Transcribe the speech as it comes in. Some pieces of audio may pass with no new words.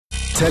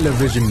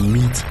Television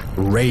meets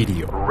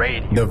radio.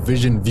 The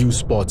Vision View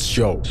Sports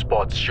Show.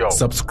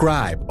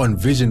 Subscribe on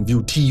Vision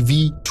View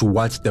TV to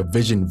watch the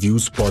Vision View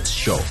Sports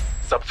Show.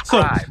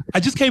 Subscribe. So, I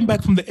just came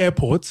back from the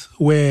airport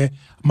where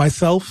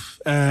myself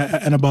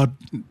and about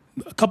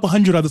a couple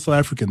hundred other South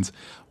Africans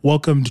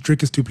welcomed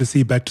Dricus du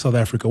Plessis back to South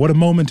Africa. What a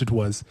moment it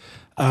was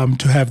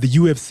to have the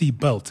UFC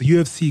belt, the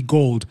UFC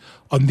gold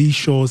on these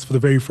shores for the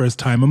very first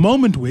time. A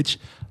moment which,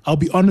 I'll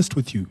be honest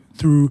with you,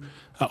 through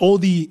all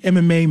the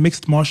MMA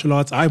mixed martial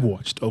arts I've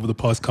watched over the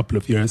past couple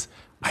of years,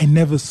 I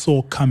never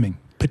saw coming,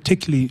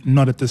 particularly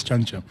not at this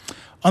juncture.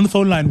 On the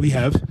phone line, we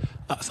have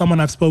someone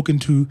I've spoken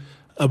to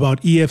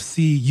about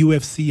EFC,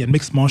 UFC, and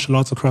mixed martial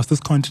arts across this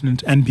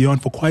continent and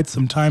beyond for quite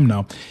some time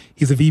now.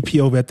 He's a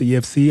VP over at the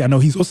EFC. I know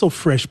he's also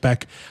fresh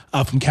back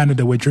from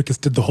Canada where Dricus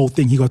did the whole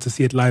thing. He got to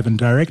see it live and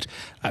direct.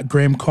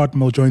 Graeme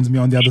Cartmell joins me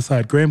on the other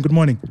side. Graeme, good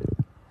morning.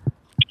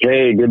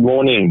 Hey, good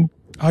morning.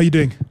 How are you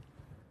doing?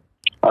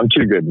 I'm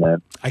too good,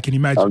 man. I can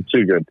imagine. I'm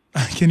too good.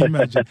 I can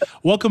imagine.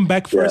 Welcome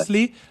back,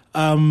 firstly.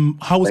 How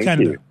was Thank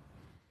Canada? you.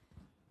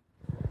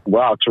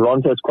 Wow,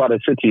 Toronto's quite a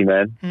city,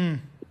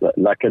 man.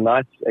 Like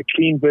a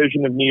clean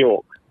version of New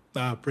York.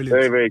 Brilliant.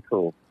 Very, very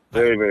cool.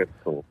 Very, very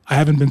cool. I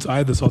haven't been to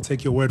either, so I'll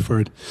take your word for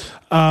it.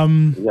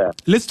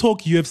 Let's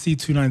talk UFC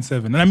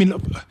 297. And I mean,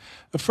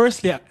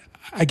 firstly,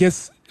 I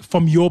guess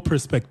from your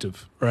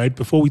perspective, right,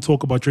 before we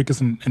talk about Dricus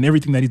and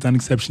everything that he's done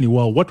exceptionally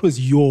well, what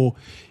was your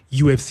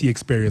UFC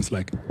experience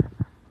like?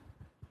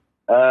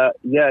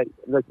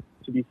 Look,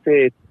 to be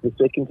fair, it's the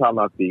second time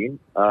I've been.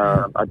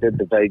 I've done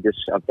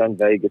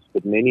Vegas,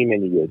 but many,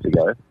 many years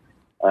ago.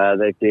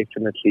 They've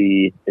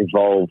definitely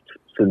evolved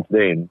since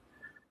then.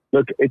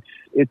 Look, it's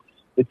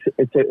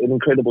an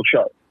incredible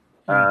show,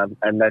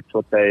 and that's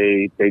what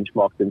they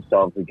benchmark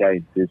themselves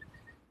against. Is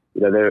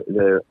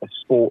they're a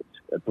sport,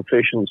 a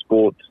professional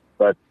sport,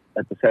 but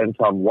at the same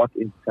time, what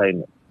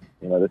entertainment!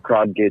 The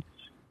crowd gets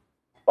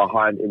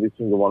behind every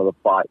single one of the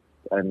fights,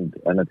 and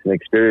it's an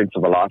experience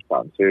of a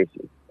lifetime.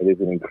 Seriously, it is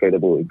an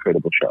incredible,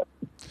 incredible show.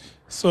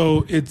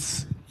 So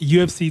it's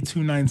UFC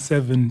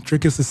 297.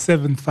 Dricus'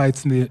 7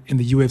 fights in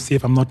the UFC,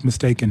 if I'm not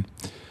mistaken.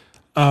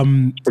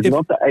 It's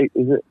not the 8.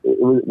 Is it?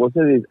 Was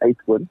it his 8th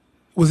win?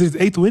 Was it his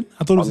 8th win?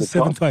 I thought it was his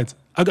 7th fight.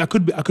 I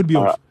could be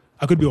off.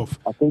 I could be off.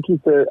 I think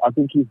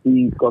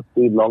he's got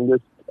the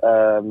longest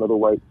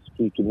middleweight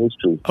streak in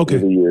history in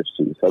the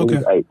UFC. So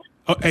okay.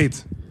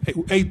 He's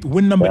 8. 8.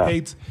 Win number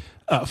 8.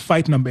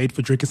 Fight number 8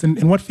 for Dricus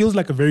in what feels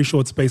like a very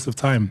short space of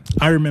time.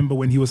 I remember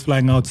when he was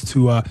flying out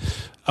to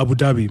Abu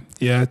Dhabi,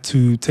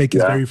 to take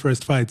his very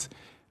first fight.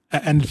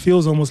 And it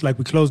feels almost like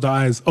we closed our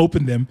eyes,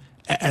 opened them,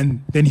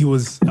 and then he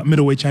was a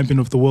middleweight champion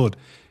of the world.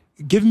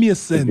 Give me a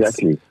sense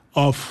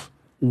of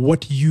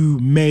what you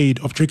made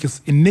of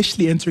Dricus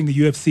initially entering the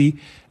UFC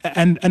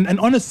and an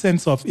honest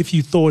sense of if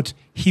you thought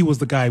he was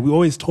the guy. We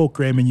always talk,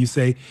 Graeme, and you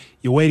say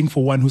you're waiting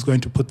for one who's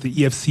going to put the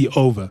EFC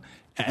over.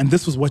 And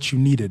this was what you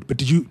needed. But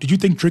did you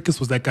think Dricus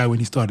was that guy when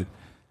he started?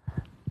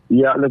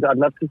 Yeah, look, I'd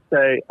love to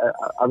say,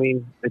 I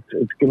mean,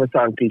 it's going to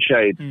sound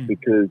cliched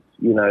because,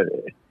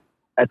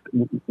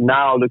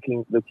 now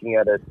looking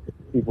at it,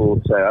 people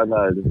will say, oh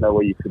no, there's no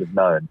way you could have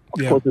known.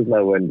 Of course there's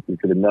no way you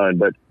could have known.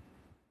 But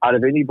out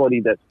of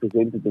anybody that's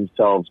presented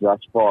themselves thus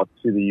far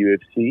to the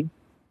UFC,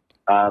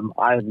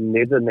 I have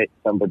never met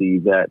somebody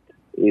that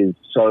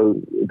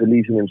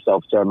believes in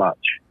himself so much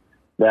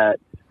that,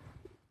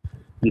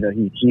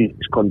 he's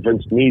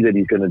convinced me that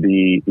he's going to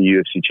be the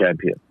UFC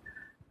champion.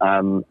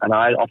 And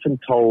I often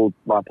told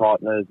my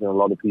partners and a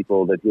lot of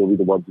people that he'll be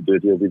the one to do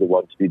it. He'll be the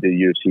one to be the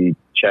UFC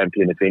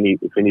champion, if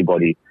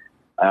anybody.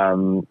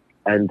 And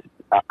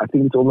I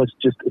think it's almost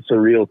just a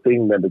surreal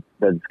thing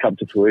that's come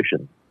to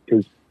fruition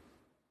because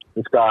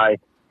this guy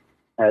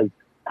has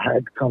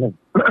had kind of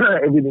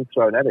everything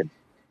thrown at him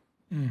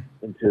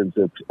in terms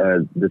of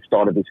the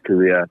start of his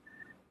career.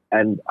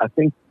 And I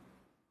think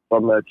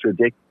from a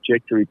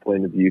trajectory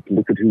point of view, you can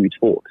look at who he's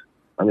fought.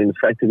 I mean, the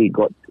fact that he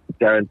got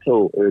Darren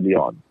Till early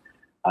on,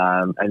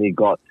 and he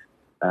got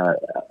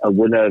a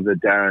win over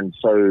Darren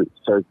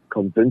so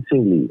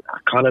convincingly, I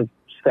kind of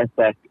sat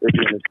back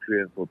early in his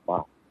career and thought,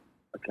 wow,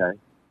 okay,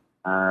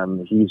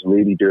 he's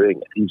really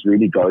doing it. He's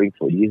really going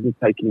for it. He isn't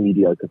taking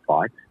mediocre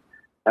fights.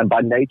 And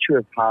by nature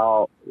of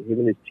how him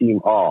and his team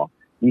are,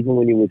 even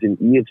when he was in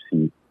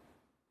EFC,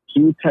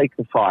 he would take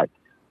the fights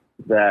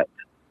that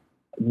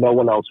no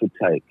one else would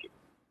take,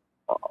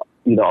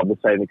 of the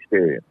same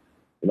experience.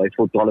 He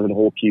fought Donovan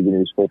Hawkey when he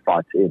was 4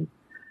 fights in.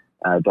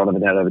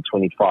 Donovan had over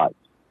 20 fights.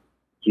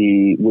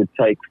 He would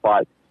take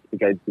fights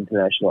against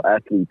international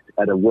athletes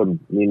at a whim,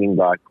 meaning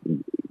like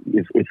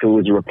if it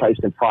was a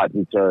replacement fight,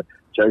 he'd throw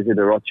Jose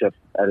de Rocha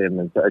at him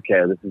and say,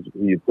 okay, this is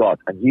who you've got.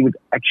 And he would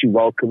actually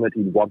welcome it.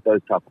 He'd want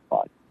those type of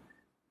fights.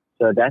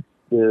 So that's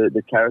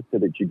the character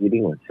that you're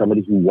dealing with,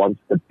 somebody who wants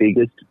the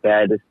biggest,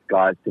 baddest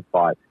guys to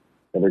fight,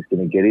 that is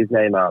going to get his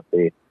name out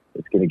there,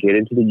 it's going to get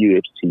into the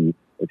UFC,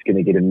 it's going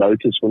to get him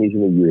noticed when he's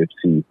in the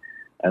UFC,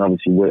 and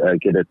obviously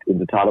get it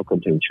into title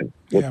contention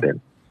with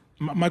them.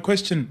 My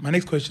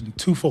next question,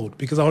 twofold,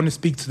 because I want to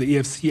speak to the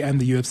EFC and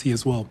the UFC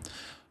as well.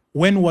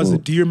 When was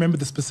it? Do you remember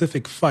the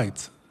specific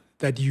fight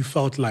that you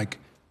felt like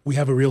we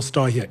have a real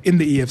star here in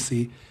the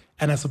EFC?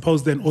 And I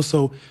suppose then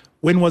also,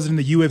 when was it in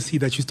the UFC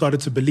that you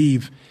started to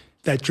believe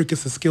that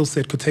Dricus' skill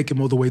set could take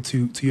him all the way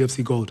to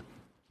UFC gold?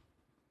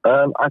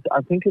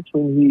 I think it's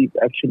when he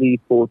actually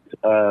fought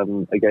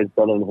against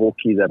Donald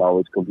Hawkey that I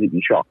was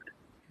completely shocked.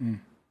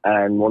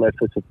 And when I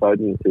first said to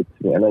me,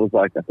 and I was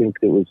like, I think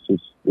it was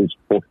his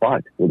fourth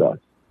fight with us,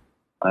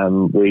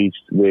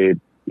 where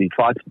he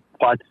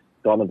fights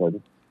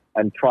Donovan,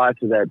 and prior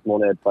to that,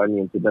 Mona had phoned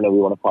me and said, no, we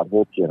want to fight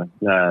Hawkey. And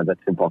no,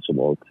 that's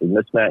impossible. It's a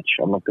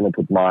mismatch. I'm not going to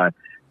put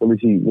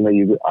obviously,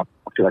 I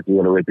feel like you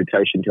got a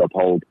reputation to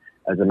uphold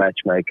as a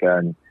matchmaker,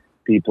 and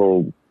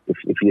people,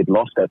 if he had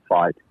lost that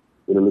fight,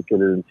 would have looked at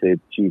it and said,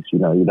 geez, you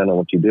don't know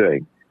what you're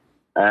doing.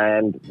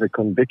 And the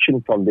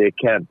conviction from their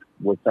camp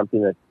was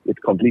something that it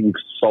completely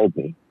sold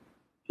me.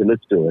 So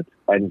let's do it.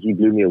 And he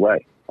blew me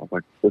away. I was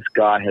like, this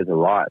guy has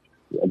arrived.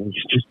 And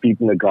he's just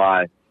beaten a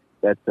guy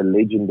that's a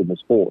legend in the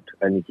sport.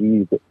 And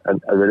he's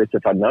a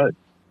relative unknown.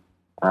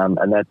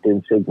 And that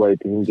then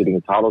segued to him getting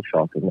a title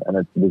shot. And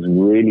it was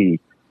really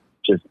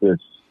just this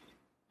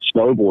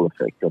snowball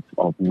effect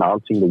of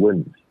mounting the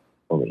wins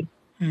for me.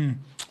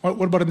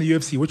 What about in the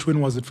UFC? Which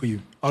win was it for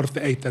you out of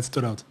the 8 that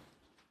stood out?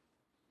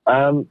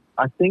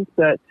 I think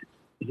that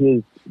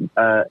his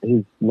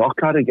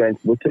knockout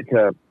against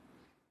Whittaker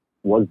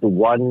was the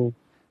one.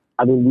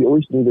 I mean, we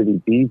always knew that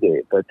he'd be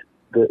there, but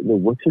the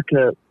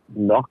Whittaker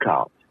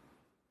knockout,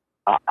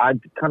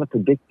 I'd kind of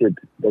predicted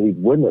that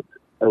he'd win it.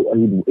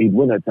 He'd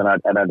win it, and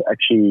I'd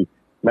actually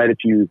made a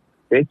few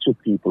bets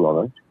with people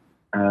on it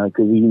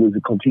because he was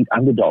a complete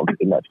underdog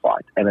in that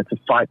fight, and it's a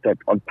fight that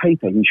on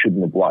paper he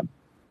shouldn't have won.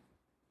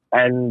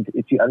 And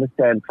if you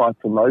understand fight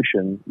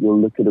promotion, you'll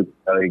look at it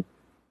going,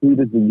 who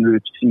does the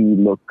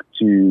UFC look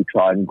to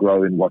try and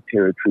grow in what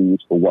territories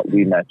for what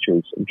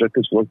rematches? And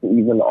Dricus wasn't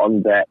even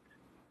on that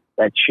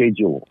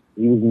schedule.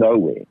 He was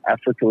nowhere.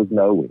 Africa was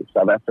nowhere.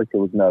 South Africa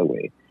was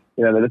nowhere.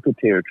 They look at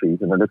territories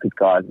and they look at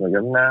guys and they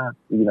go, nah,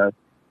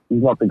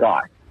 he's not the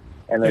guy.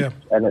 And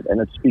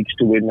it speaks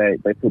to when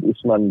they put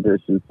Usman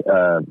versus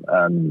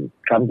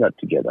Khamzat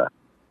together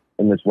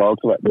in this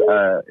welterweight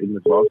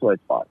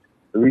fight.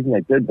 The reason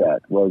they did that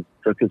was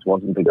Dricus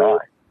wasn't the guy.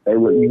 They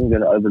were even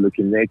going to overlook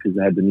him there because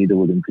they had the needle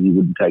with him because he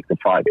wouldn't take the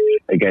fight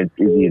against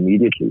Izzy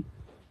immediately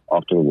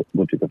after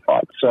Whittaker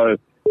fight. So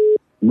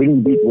when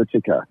he beat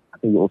Whittaker, I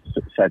think he also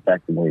sat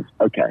back and went,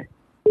 okay,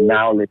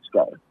 now let's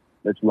go.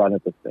 Let's run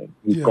at this thing.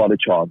 He's got a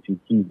chance.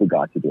 He's the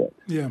guy to do it.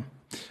 Yeah.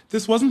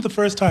 This wasn't the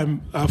first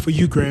time for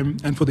you, Graeme,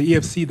 and for the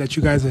EFC that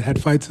you guys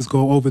had fighters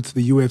go over to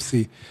the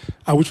UFC,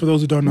 which for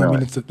those who don't know, I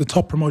mean, it's the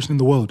top promotion in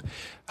the world.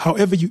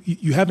 However,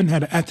 you haven't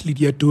had an athlete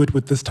yet do it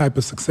with this type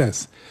of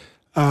success.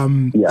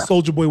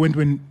 Soulja Boy went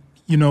when,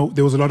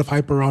 there was a lot of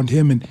hype around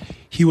him and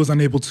he was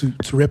unable to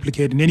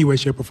replicate in any way,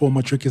 shape or form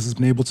what Dricus has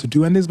been able to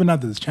do. And there's been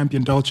others,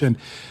 Champion Dolce.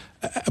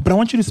 But I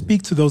want you to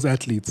speak to those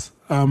athletes.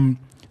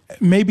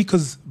 Maybe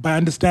because by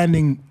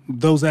understanding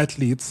those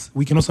athletes,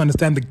 we can also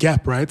understand the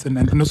gap, right?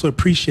 And also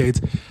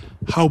appreciate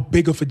how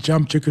big of a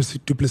jump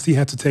Dricus du Plessis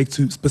had to take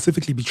to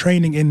specifically be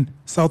training in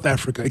South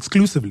Africa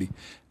exclusively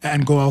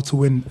and go out to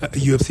win a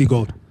UFC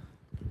gold.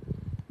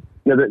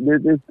 Yeah,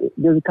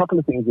 there's a couple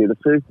of things here. The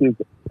first is,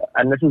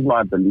 and this is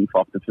my belief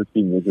after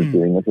 15 years of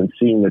doing this and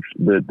seeing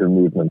the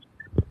movements,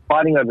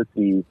 fighting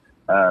overseas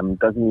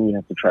doesn't mean you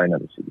have to train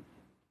overseas.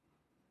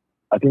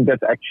 I think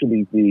that's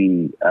actually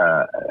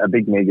a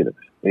big negative,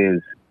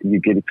 is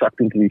you get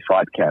sucked into these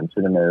fight camps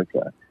in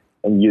America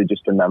and you're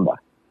just a number.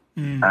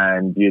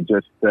 And you're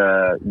just,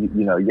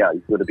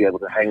 you've got to be able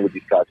to hang with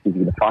these guys because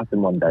you're going to fight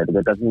them one day, but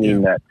that doesn't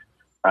mean that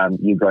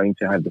you're going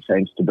to have the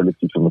same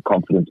stability from a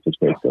confidence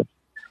perspective.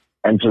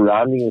 And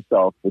surrounding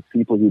yourself with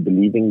people who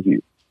believe in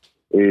you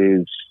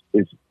is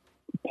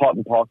part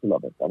and parcel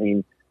of it. I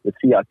mean, the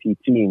CIT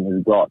team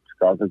has got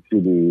guys like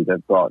Zulu,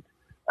 they've got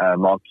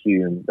Mark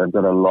Hume, they've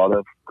got a lot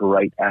of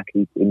great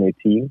athletes in their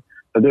team,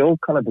 but they all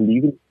kind of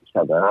believe in each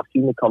other. And I've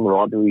seen the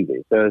camaraderie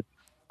there. So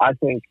I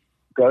think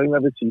going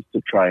overseas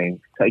to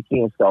train, taking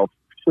yourself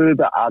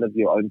further out of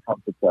your own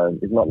comfort zone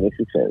is not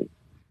necessary.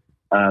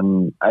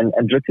 And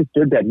Dricus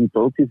did that. He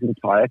built his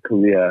entire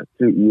career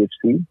through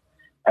EFC.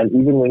 And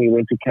even when he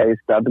went to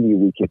KSW,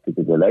 we kept a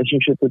good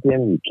relationship with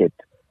him.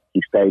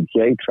 He stayed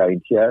here, he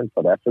trained here in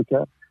South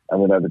Africa, and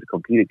went over to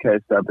compete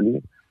at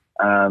KSW.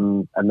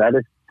 And that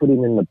has put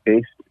him in the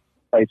best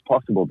place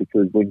possible,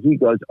 because when he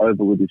goes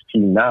over with his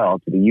team now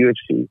to the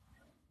UFC,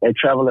 they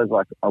travel as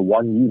like a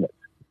one unit.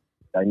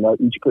 They know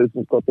each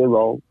person's got their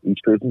role, each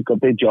person's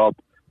got their job.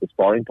 The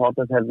sparring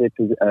partners have their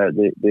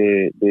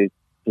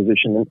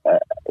position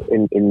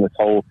in this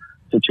whole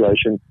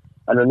situation.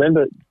 And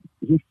remember,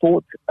 he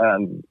fought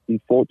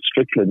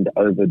Strickland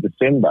over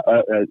December.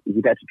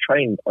 He had to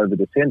train over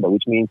December,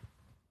 which means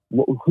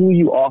who are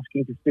you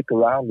asking to stick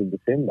around in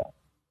December?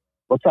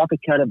 What type of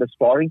caliber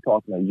sparring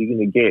partner are you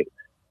going to get?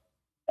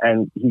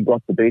 And he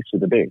got the best of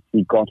the best.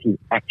 He got his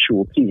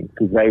actual team,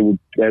 because they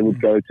would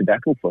go to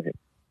battle for him.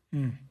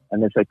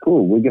 And they say,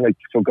 cool, we're going to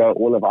forgo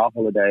all of our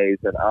holidays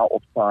and our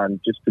off time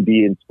just to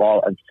be in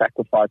spar and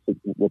sacrifice it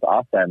with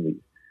our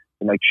families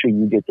to make sure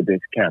you get the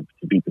best camp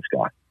to beat this guy.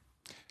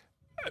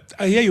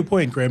 I hear your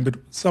point, Graeme, but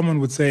someone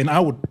would say, and I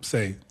would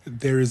say,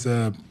 there is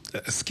a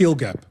skill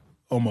gap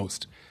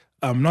almost.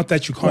 Not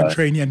that you can't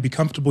train here and be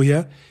comfortable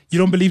here. You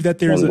don't believe that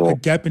there is a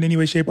gap in any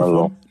way, shape, or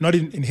form? Not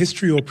in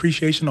history or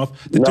appreciation of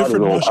the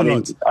different martial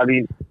arts? I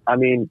mean,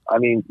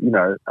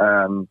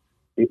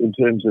 in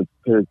terms of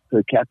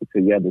per capita,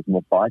 yeah, there's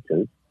more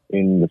fighters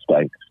in the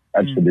States,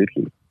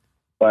 absolutely.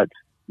 But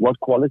what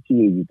quality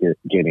are you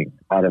getting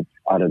out of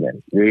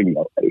them? Really,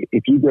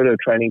 if you go to a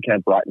training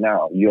camp right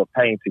now, you're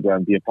paying to go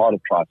and be a part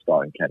of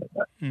TriStar in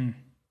Canada.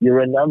 You're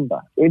a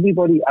number.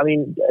 Everybody. I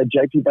mean,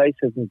 JP Base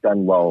hasn't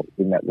done well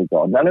in that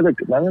regard. None of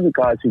the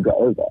guys who go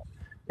over,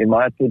 in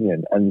my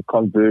opinion, and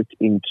convert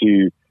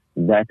into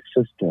that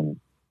system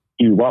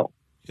do well.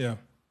 Yeah,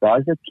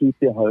 guys that keep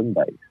their home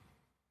base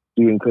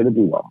do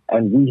incredibly well,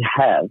 and we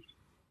have.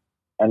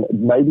 And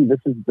maybe this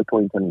is the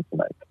point I need to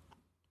make.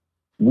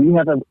 We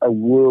have a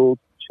world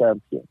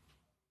champion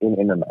in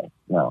MMA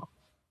now.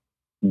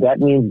 That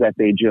means that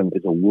their gym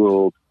is a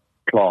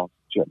world-class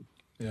gym.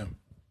 Yeah.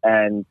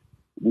 And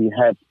we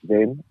have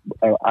them,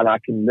 and I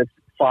can list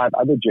 5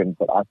 other gyms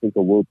that I think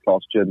are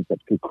world-class gyms that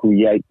could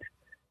create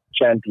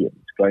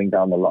champions going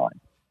down the line.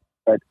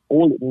 But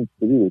all it needs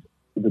to do is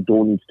the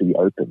door needs to be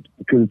opened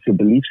because it's a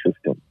belief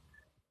system.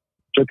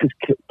 Just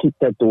kick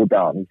that door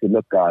down. He said,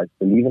 look, guys,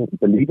 believe in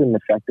the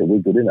fact that we're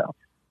good enough.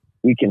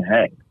 We can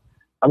hang.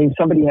 I mean,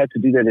 somebody had to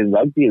do that in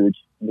rugby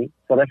originally.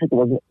 South Africa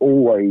wasn't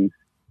always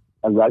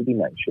a rugby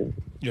nation.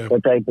 Yeah.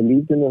 But they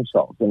believed in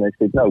themselves and they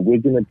said, no, we're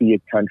going to be a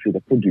country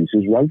that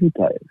produces rugby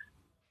players.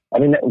 I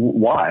mean,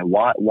 why?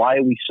 Why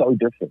are we so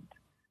different?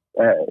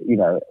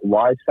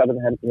 Why is Southern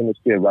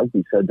Hemisphere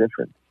rugby so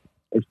different?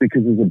 It's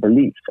because there's a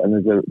belief and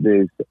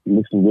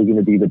listen, we're going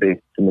to be the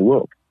best in the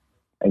world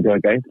and go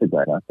against the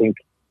grain. I think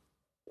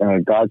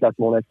guys like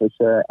Morne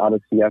Fisher out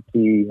of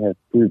CFT have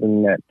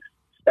proven that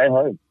stay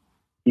home,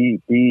 be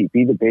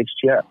the best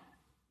here,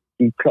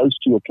 be close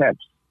to your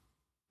camps.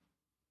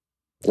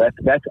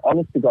 That's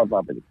honest to God,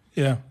 my belief.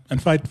 Yeah,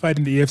 and fight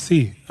in the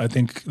EFC. I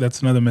think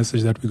that's another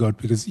message that we got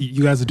because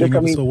you guys are doing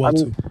it so well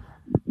too.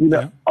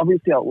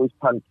 Obviously I always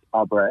punt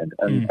our brand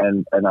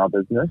and our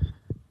business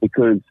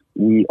because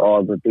we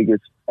are the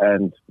biggest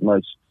and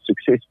most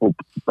successful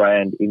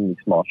brand in this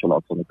martial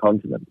arts on the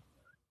continent.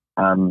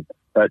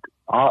 But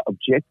our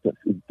objective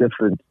is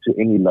different to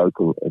any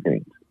local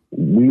event.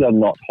 We are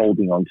not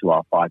holding on to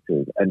our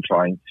fighters and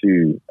trying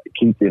to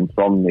keep them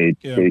from their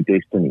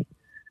destiny.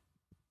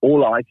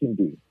 All I can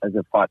do as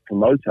a fight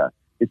promoter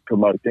is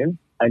promote them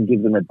and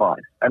give them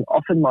advice. And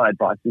often my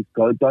advice is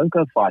don't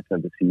go fight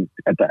overseas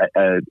at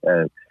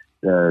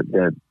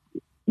the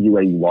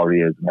UAE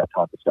Warriors and that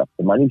type of stuff.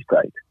 The money's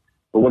great.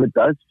 But what it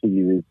does for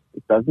you is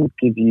it doesn't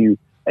give you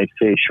a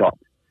fair shot.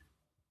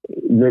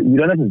 They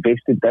don't have a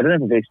vested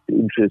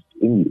interest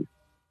in you.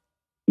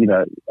 You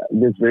know,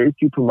 there's very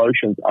few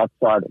promotions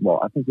outside. Well,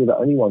 I think we're the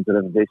only ones that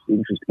have a vested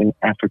interest in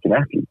African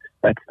athletes.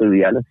 That's the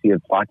reality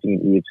of fighting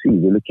in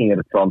EFC. We're looking at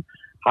it from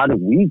how do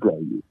we grow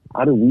you?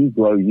 How do we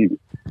grow you?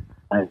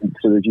 And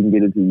so that you can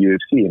get into the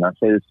UFC. And I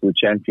say this to the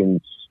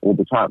champions all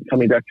the time.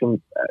 Coming back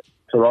from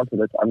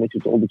Toronto, I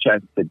mentioned to all the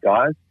champions that,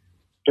 guys,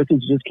 just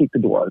keep the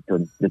door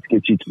open. Let's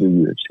get you to the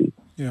UFC.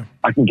 Yeah.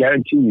 I can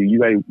guarantee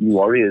you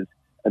Warriors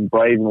and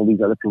Brave and all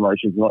these other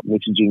promotions are not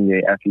messaging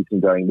their athletes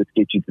and going, let's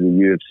get you to the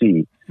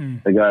UFC.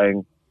 They're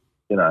going,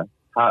 they're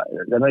not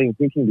even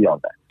thinking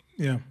beyond that.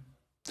 Yeah.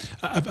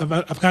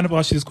 I've kind of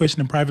asked you this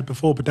question in private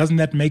before, but doesn't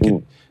that make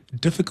it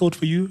difficult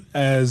for you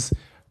as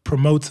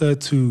promoter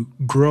to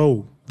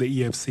grow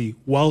the EFC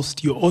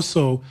whilst you're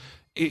also,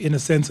 in a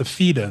sense, a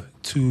feeder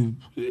to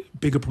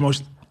bigger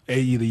promotions,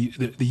 i.e.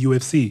 the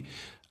UFC?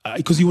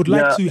 Because you would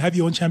like to have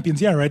your own champions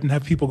here, right? And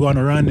have people go on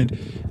a run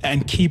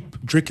and keep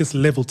Drickus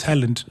level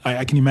talent,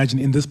 I can imagine,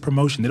 in this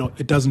promotion.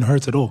 It doesn't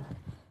hurt at all.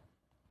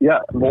 Yeah,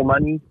 more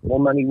money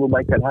will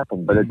make that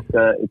happen. But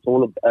it's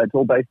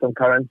all based on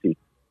currency.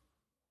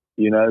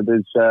 You know,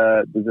 there's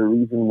a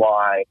reason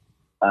why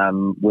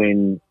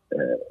when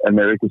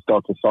America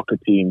starts a soccer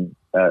team,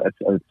 a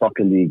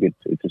soccer league, it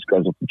just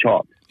goes off the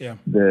chart. Yeah.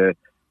 The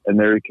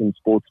American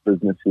sports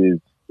business is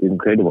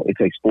incredible.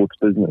 It's a sports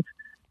business.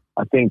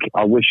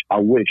 I wish,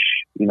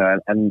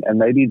 and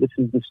maybe this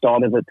is the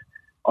start of it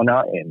on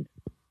our end.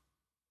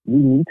 We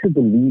need to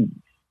believe.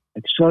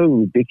 It's so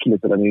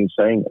ridiculous that I'm even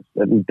saying this,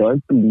 that we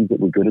don't believe that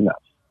we're good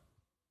enough.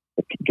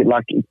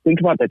 Like, think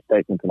about that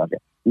statement. Like,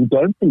 we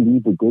don't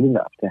believe we're good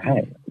enough to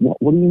hang.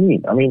 What do you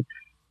mean? I mean,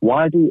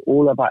 why do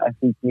all of our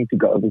athletes need to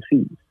go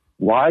overseas?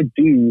 Why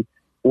do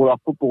all our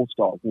football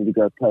stars need to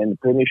go play in the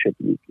Premiership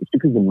League? It's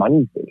because the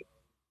money's there.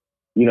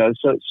 You know,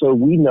 so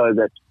we know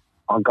that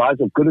our guys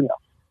are good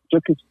enough.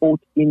 Drickus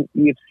fought in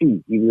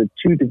EFC. He was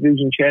a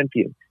 2-division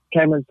champion.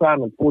 Cameron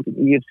Simon fought in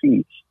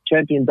EFC.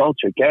 Champion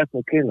Dolce, Gareth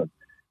McClellan.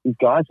 These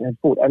guys have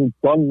fought. And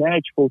Don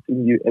Madge fought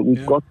in U. And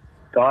we've got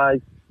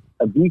guys,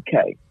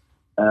 BK,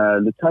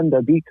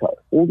 Lutando Biko.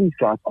 All these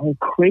guys are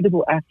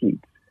incredible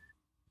athletes.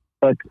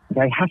 But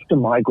they have to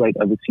migrate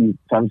overseas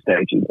at some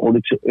stage in order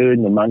to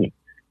earn the money.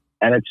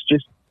 And it's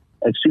just,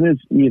 as soon as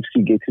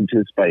EFC gets into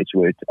a space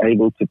where it's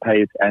able to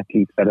pay its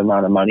athletes that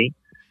amount of money,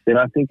 then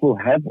I think we'll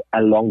have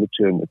a longer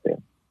term with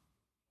them.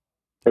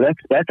 So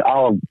that's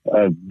our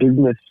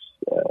business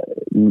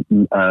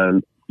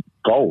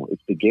goal, is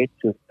to get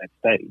to that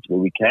stage where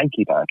we can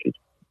keep our athletes.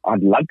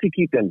 I'd love to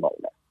keep them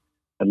longer.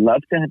 I'd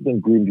love to have them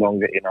groomed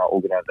longer in our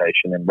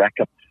organization and rack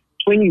up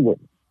 20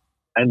 wins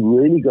and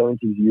really go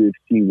into the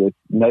UFC with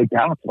no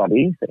doubt about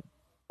anything.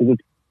 Because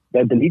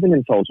they believe in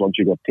themselves once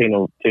you've got 10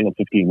 or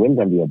 15 wins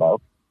under your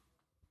belt.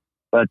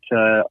 But,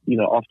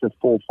 after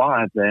 4 or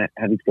 5, they're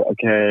having to go,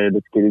 okay,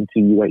 let's get into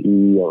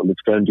UAE or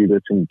let's go and do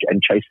this and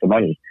chase the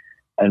money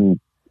and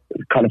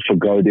kind of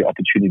forgo the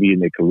opportunity in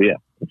their career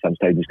in some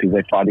stages because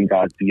they're fighting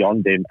guys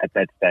beyond them at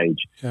that stage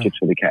just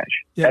for the cash.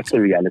 Yeah, that's the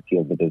reality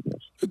of the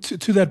business.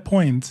 To that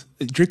point,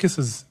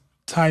 Dricus's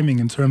timing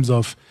in terms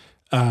of,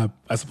 I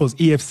suppose,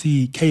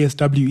 EFC,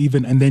 KSW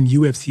even, and then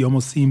UFC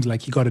almost seems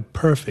like he got it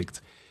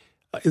perfect.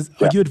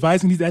 Are you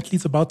advising these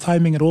athletes about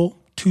timing at all?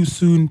 Too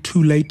soon,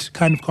 too late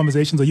kind of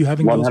conversations? Are you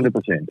having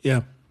 100%.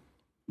 Yeah.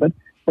 But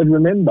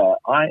remember,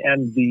 I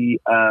am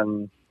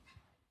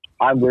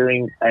I'm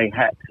wearing a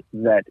hat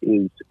that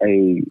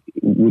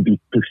would be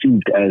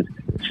perceived as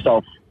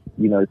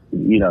we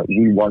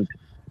want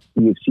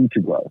UFC to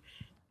grow.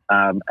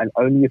 And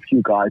only a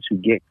few guys who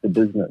get the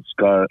business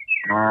go,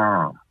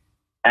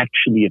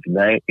 actually,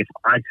 if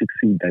I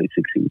succeed, they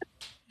succeed.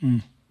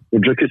 The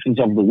Dricusons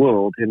of the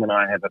world, him and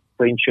I have a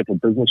friendship, a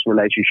business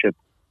relationship,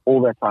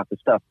 all that type of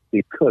stuff,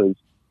 because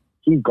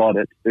he got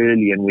it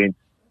early and went,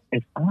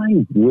 if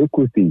I work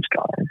with these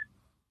guys,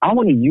 I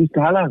want to use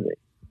the hell out of it.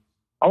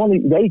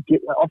 They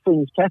get offering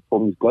this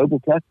platform, this global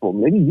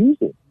platform. Let me use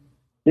it.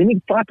 Let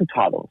me fight the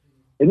title.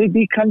 Let me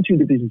become 2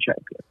 division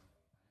champion.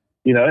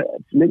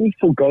 Let me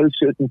forego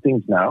certain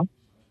things now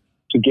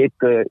to get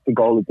the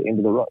goal at the end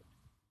of the road.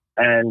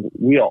 And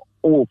we are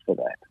all for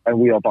that. And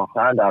we are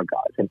behind our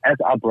guys. And as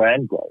our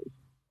brand grows,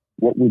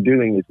 what we're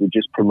doing is we're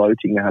just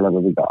promoting the hell out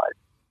of the guys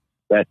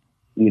that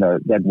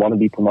want to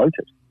be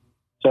promoted.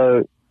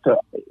 So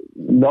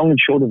long and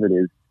short of it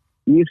is,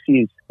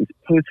 UFC is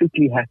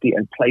perfectly happy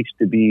and placed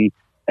to be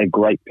a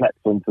great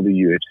platform for the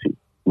UFC.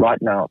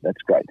 Right now,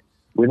 that's great.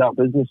 When our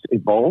business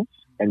evolves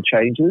and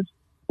changes,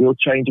 we'll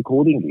change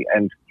accordingly.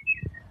 And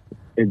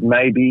it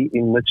may be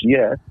in this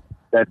year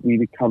that we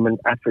become an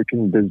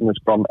African business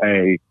from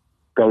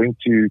going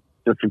to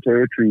different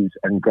territories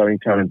and growing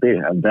talent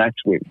there. And that's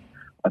when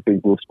I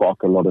think will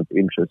spark a lot of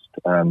interest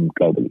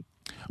globally.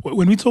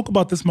 When we talk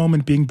about this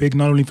moment being big,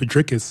 not only for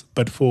Dricus,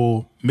 but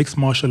for mixed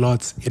martial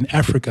arts in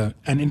Africa,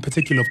 and in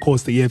particular, of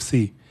course, the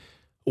EFC,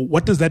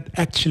 what does that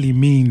actually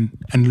mean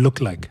and look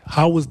like?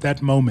 How was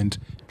that moment,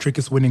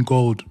 Dricus winning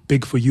gold,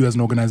 big for you as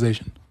an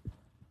organization?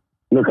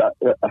 Look,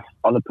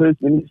 on a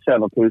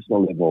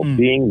personal level,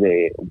 being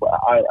there,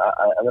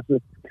 and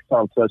this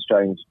sounds so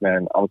strange,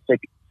 man. I was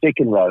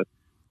second row,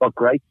 got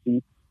great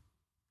seats,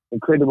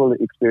 incredible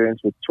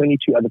experience with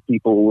 22 other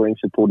people wearing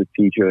supported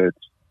t-shirts.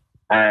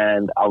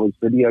 And I was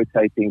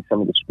videotaping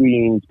some of the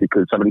screens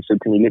because somebody said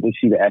to me, let me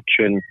see the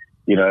action,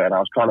 and I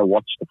was trying to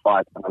watch the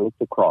fight, and I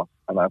looked across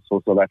and I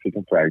saw South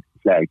African flags,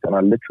 and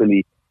I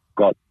literally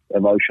got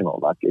emotional.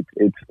 Like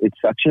it's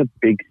such a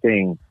big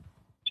thing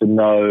to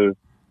know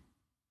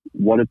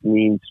what it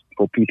means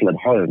for people at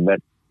home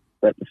that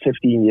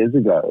 15 years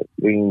ago,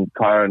 when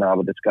Kyra and I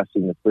were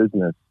discussing this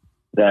business,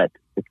 that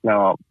it's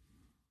now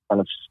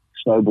kind of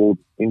snowballed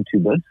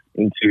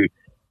into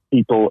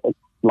people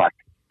like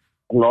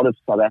a lot of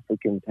South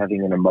Africans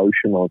having an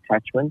emotional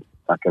attachment,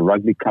 like a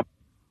Rugby Cup,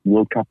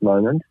 World Cup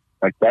moment.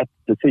 Like that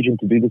decision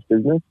to do this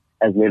business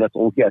has led us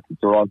all here to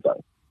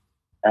Toronto.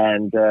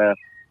 And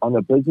on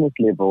a business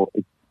level,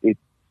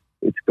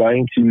 it's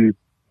going to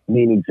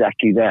mean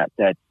exactly that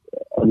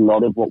a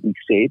lot of what we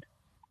said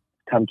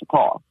come to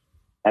pass,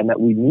 and that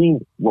we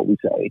mean what we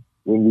say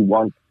when we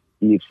want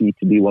EFC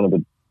to be one of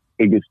the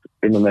biggest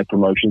MMA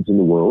promotions in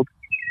the world.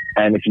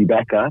 And if you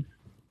back us,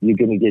 you're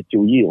going to get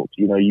your yield.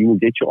 You will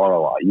get your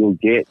ROI. You'll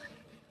get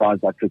guys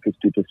like Dricus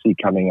to see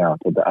coming out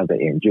at the other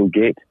end. You'll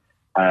get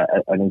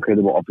an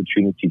incredible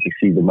opportunity to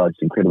see the most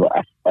incredible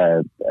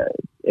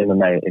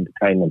MMA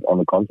entertainment on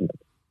the continent.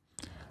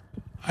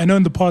 I know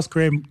in the past,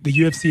 Graeme, the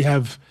UFC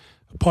have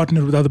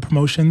partnered with other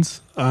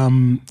promotions.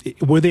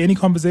 Were there any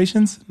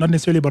conversations, not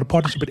necessarily about a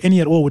partnership, but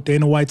any at all with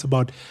Dana White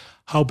about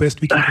how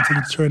best we can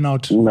continue to turn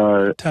out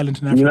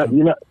talent in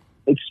Africa?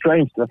 It's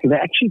strange. Like, they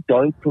actually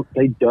don't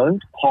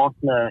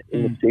partner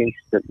in the sense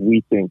that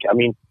we think. I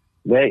mean,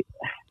 they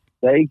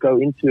go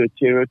into a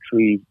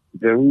territory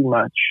very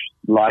much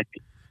like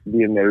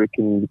the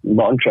American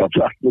mantra,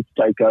 like, let's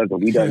take over.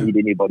 We don't need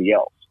anybody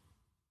else.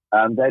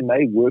 They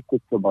may work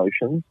with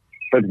promotions,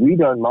 but we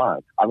don't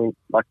mind. I mean,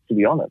 like, to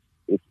be honest,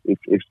 if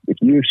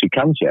UFC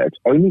comes here, it's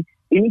only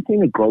anything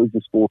that grows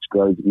the sports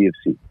grows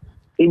UFC.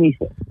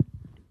 Anything.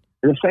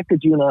 And the fact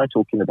that you and I are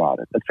talking about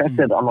it, the fact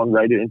that I'm on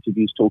radio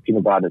interviews talking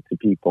about it to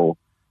people,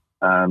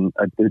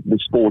 the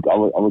sport, I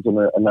was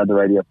on another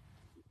radio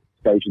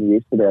station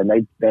yesterday,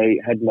 and they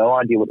had no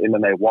idea what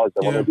MMA was.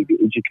 They wanted to be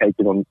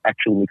educated on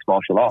actual mixed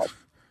martial arts.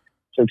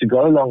 So to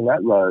go along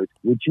that road,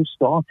 we're just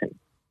starting.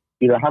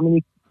 How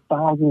many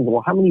thousands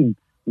or how many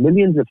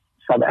millions of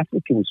South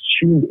Africans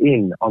tuned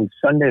in on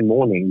Sunday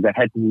morning that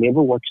had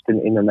never watched an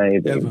MMA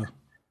event. Ever.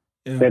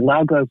 Yeah. That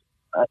now goes,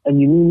 and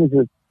you mean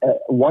there's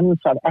one in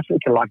South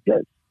Africa like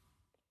this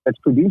that's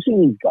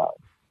producing these guys?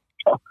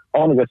 Oh, I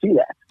want to go see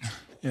that.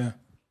 Yeah.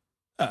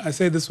 I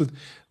say this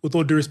with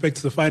all due respect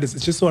to the fighters.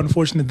 It's just so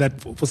unfortunate that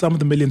for some of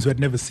the millions who had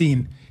never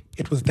seen,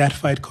 it was that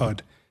fight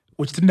card,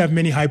 which didn't have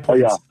many high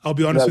points. Oh, yeah. I'll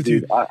be honest with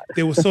you.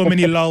 There were so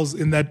many lulls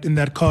in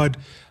that card.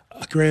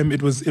 Graeme,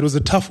 it was a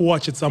tough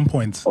watch at some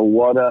points. Oh,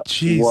 what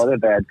a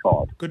bad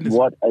card. Goodness.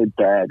 What a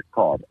bad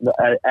card.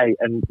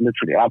 And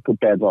literally, I put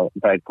bad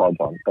cards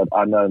on, but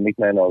I know Nick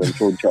Maynard and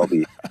Sean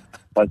Shelby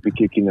must be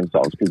kicking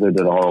themselves because they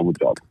did a horrible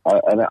job.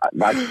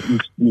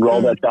 You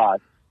roll that dice,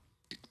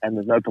 and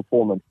there's no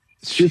performance.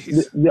 Just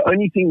the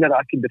only thing that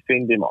I can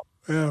defend them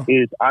on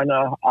is I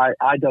know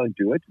I don't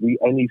do it. We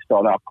only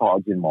start our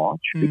cards in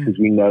March because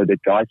we know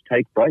that guys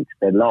take breaks.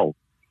 They're low.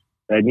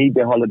 They need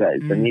their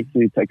holidays. They need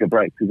to take a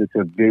break because it's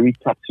a very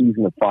tough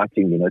season of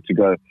fighting, to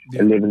go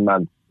 11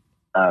 months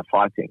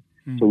fighting.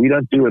 So we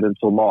don't do it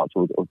until March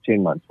or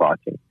 10 months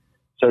fighting.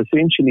 So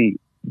essentially,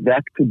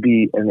 that could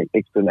be an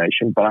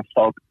explanation, but I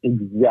felt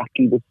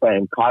exactly the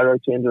same. Cairo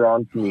turned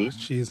around to me,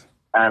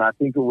 and I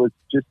think it was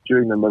just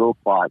during the middle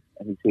fight,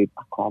 and he said,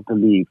 I can't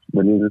believe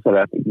millions of South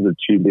Africans are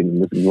tuned in,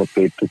 and this is what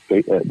their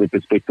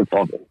perspective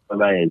of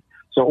MMA is.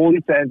 So all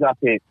these fans out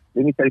there,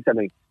 let me tell you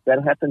something.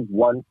 That happens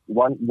one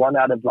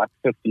out of like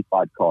 50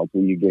 fight cards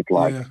where you get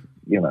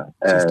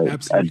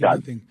absolutely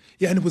nothing.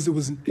 Yeah, and it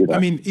was. I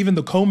mean, even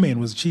the co-main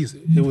was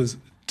it was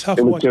tough.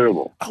 It was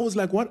terrible. I was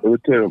like, what? It was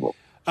terrible.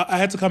 I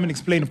had to come and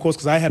explain, of course,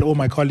 because I had all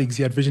my colleagues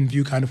here at Vision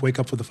View kind of wake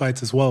up for the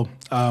fights as well.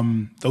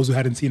 Those who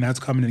hadn't seen, I had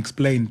to come in and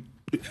explain,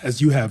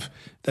 as you have,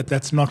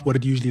 that's not what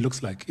it usually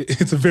looks like.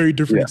 It's a very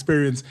different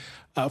experience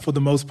for the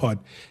most part.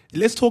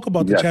 Let's talk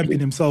about the champion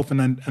himself,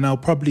 and I'll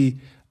probably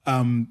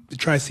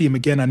try to see him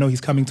again. I know he's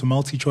coming to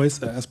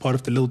Multi-Choice as part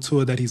of the little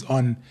tour that he's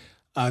on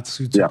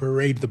to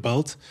parade the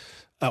belt,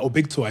 or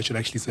big tour, I should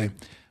actually say.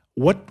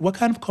 What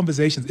kind of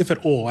conversations, if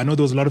at all, I know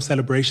there was a lot of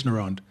celebration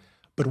around,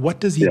 but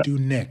what does he do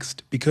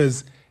next?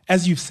 Because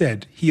as you've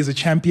said, he is a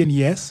champion,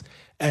 yes,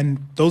 and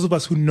those of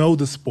us who know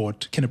the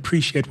sport can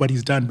appreciate what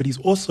he's done, but he's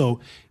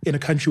also in a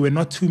country where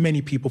not too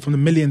many people, from the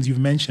millions you've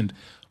mentioned,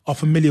 are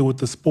familiar with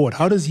the sport.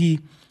 How does he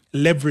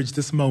leverage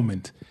this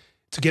moment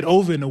to get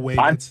over in a way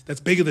that's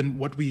bigger than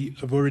what we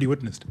have already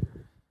witnessed?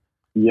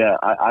 Yeah,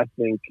 I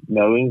think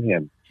knowing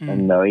him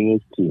and knowing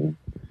his team,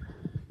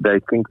 they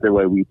think the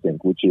way we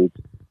think, which is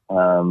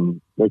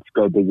let's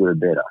go bigger and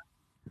better.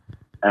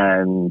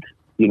 And,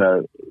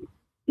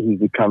 he's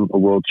become a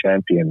world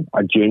champion.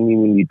 I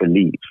genuinely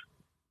believe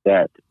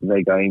that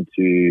they're going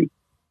to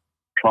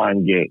try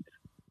and get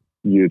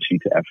UFC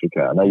to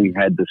Africa. I know we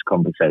had this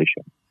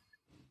conversation.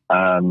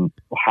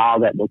 How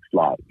that looks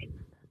like,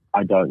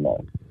 I don't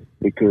know.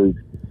 Because,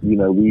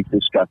 we've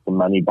discussed the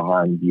money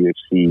behind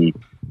UFC,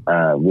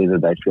 whether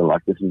they feel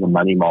like this is a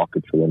money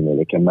market for them, where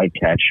they can make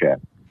cash here.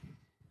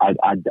 I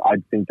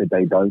think that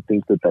they don't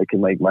think that they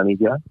can make money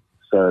here,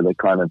 so they're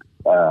kind of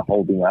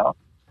holding out.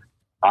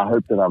 I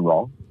hope that I'm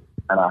wrong,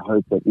 and I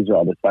hope that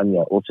Israel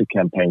Adesanya also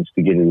campaigns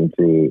to get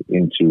it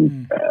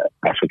into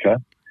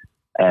Africa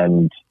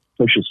and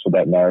pushes for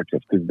that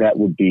narrative, because that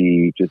would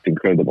be just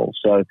incredible.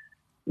 So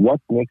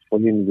what's next for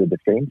him is a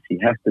defense. He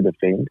has to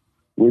defend.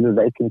 Whether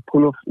they can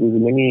pull off, there's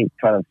many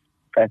kind of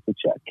facets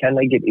here. Can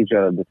they get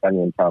Israel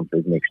Adesanya in time for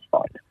his next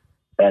fight?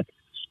 That's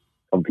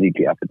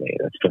completely up in the air.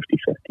 That's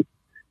 50-50.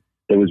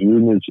 There was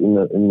rumors in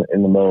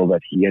the middle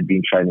that he had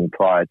been training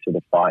prior to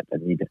the fight,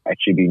 and he'd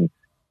actually been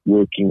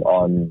working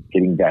on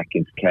getting back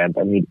into camp.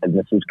 And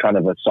this is kind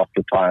of a soft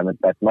retirement,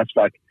 that much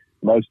like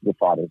most of the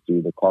fighters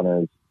do. The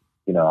Connors,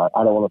 I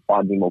don't want to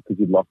fight anymore because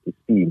he lost his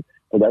steam.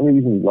 But the only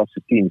reason he lost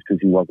his steam is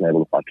because he wasn't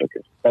able to fight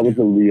Trickers. That was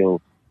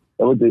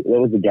that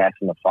was the gas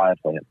in the fire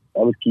for him.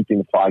 That was keeping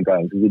the fire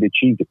going, because he'd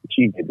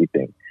achieved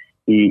everything.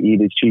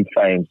 He'd achieved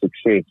fame,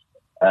 success,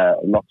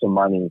 lots of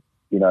money.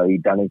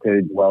 He'd done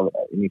incredibly well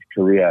in his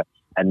career,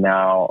 and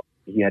now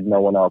he had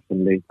no one else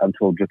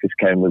until Drickers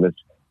came with us.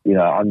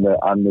 I'm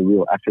the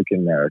real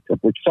African narrative,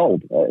 which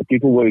sold.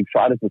 People were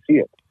excited to see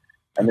it.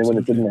 And then when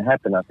it didn't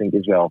happen, I think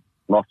Israel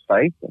lost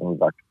faith and was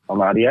like, I'm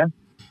out of here.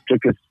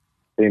 Drickers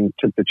then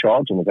took the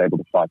charge and was able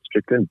to fight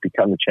Strickland,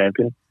 become the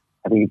champion.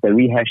 I think if they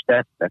rehash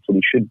that, that's what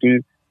he should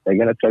do. They're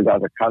going to throw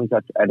guys like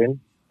Kamzat at him,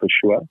 for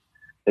sure.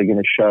 They're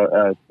going to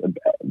show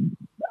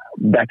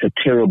that's a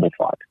terrible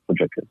fight for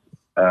Drickers.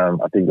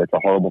 I think that's a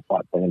horrible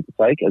fight for him to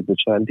take as the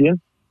champion.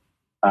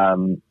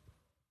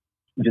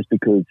 Just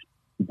because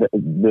the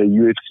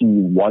UFC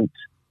want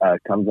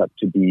Kamzat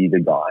to be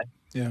the guy.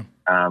 Yeah.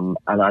 And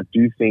I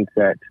do think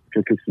that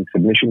Drickers'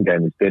 submission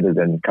game is better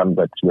than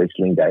Kamzat's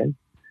wrestling game.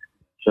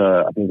 So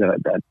I think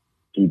that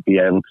he'd be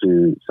able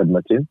to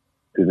submit him,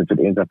 because if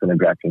it ends up in a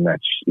grappling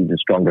match, he's a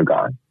stronger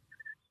guy.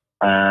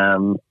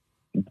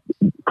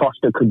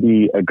 Costa could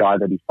be a guy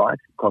that he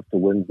fights. Costa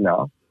wins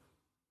now.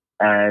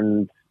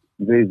 And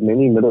there's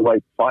many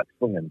middleweight fights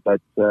for him.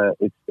 But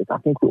I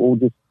think we're all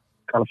just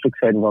kind of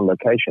fixated on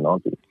location,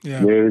 aren't we?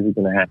 Yeah. Where is it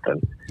going to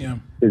happen? Yeah.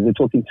 Is it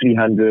talking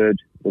 300?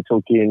 We're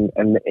talking,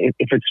 and if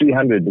it's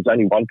 300, there's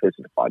only one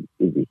person to fight. It's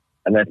easy,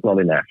 and that's not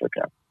in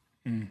Africa.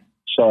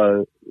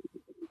 So,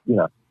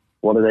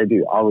 what do they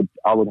do? I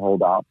would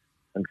hold out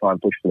and try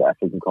and push for the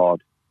African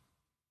card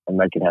and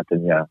make it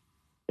happen here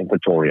in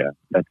Pretoria.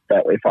 That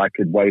if I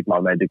could wave my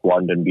magic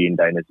wand and be in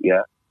Dana's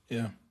ear,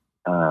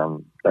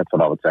 that's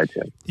what I would say to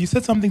him. You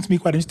said something to me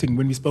quite interesting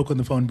when we spoke on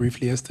the phone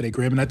briefly yesterday,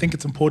 Graeme, and I think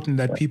it's important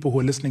that people who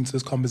are listening to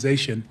this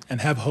conversation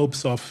and have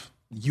hopes of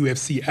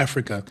UFC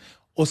Africa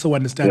also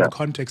understand the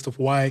context of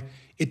why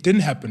it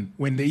didn't happen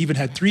when they even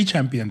had 3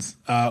 champions,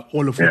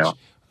 all of which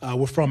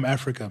were from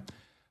Africa.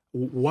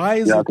 Why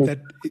is it that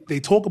they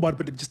talk about it,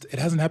 but it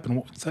hasn't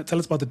happened? Tell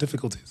us about the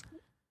difficulties.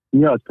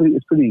 Yeah,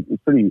 it's pretty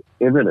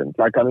evident.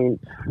 Like, I mean,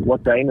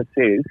 what Dana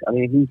says, I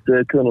mean, he's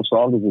the Colonel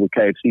Sanders of the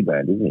KFC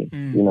brand, isn't he?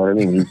 You know what I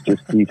mean? He's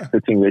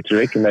spitting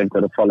rhetoric, and they've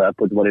got to follow up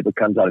with whatever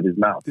comes out of his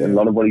mouth. And a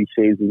lot of what he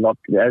says it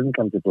hasn't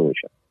come to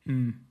fruition.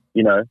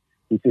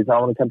 He says, I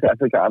want to come to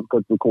Africa. I've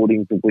got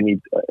recordings of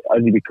when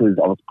only because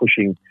I was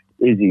pushing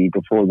Izzy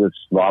before this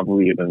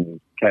rivalry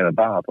even came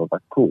about. I was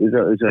like, cool, he's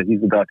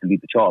the guy to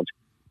lead the charge.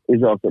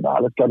 Israel said,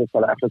 let's go to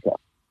South Africa,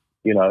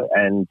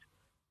 and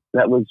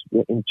that was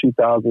in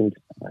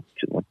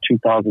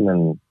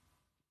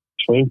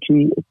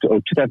 2020 or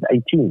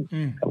 2018.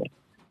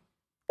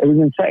 It was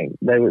insane.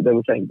 They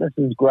were saying, this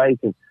is great,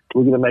 and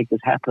we're going to make this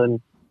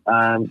happen.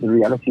 The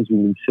reality is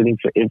we've been sitting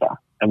forever,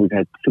 and we've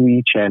had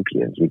 3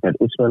 champions. We've had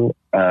Usman,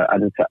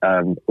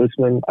 Adesanya,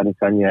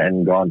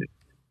 and Ngannou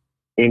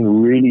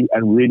really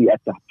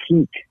at the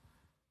peak,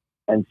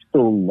 and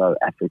still no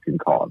African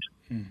card.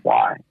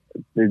 Why?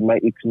 It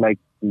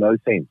makes no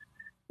sense.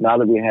 Now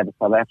that we have a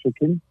South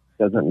African,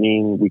 doesn't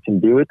mean we can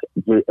do it.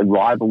 A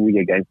rivalry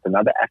against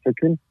another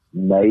African,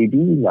 maybe.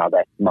 Now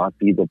that might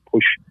be the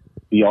push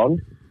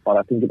beyond. But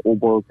I think it all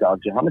boils down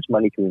to how much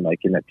money can we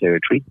make in that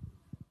territory?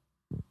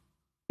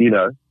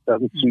 Does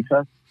it suit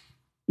us?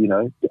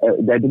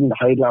 They didn't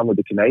headline with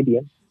the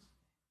Canadians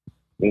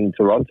in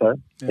Toronto.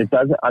 It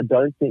doesn't. I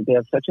don't think they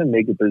have such a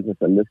mega business,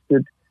 a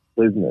listed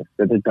business,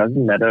 that it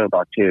doesn't matter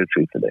about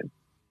territory for them.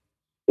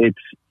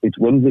 It's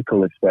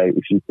whimsical if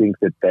you think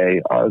that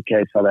they are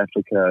okay. South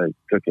Africa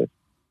cricket.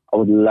 I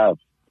would love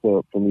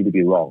for me to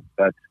be wrong,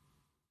 but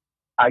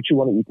I actually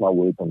want to eat my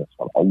words on this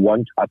one.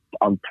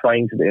 I'm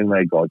praying to the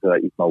MMA gods that I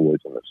eat my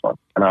words on this one,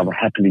 and I will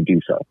happily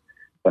do so.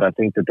 But I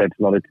think that's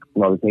not a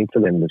thing for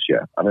them this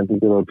year. I don't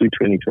think they will do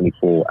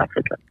 2024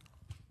 Africa.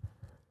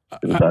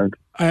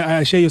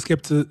 I share your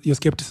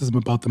skepticism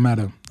about the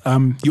matter.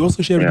 You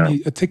also shared with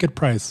me a ticket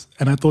price,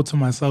 and I thought to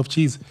myself,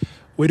 geez,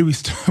 where do we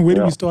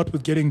start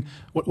with getting?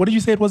 What did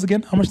you say it was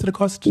again? How much did it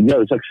cost? Yeah,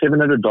 it's like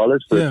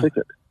 $700 for a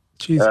ticket.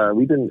 Jeez.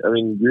 We didn't. I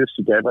mean,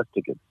 UFC gave us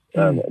tickets.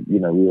 We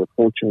were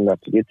fortunate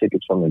enough to get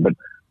tickets from them. But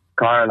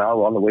Kaya and I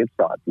were on the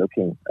website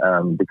looking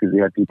because we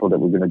had people that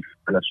were going to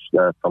join us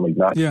from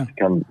Ignite to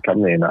come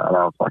there, and I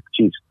was like,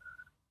 geez,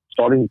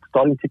 starting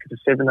tickets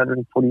are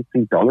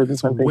 $743 or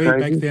something way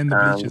crazy. Back there in the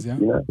bleachers, and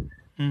you're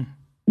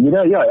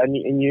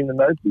in the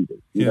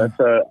nosebleeders.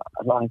 So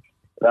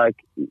like,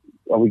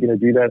 are we going to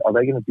do that? Are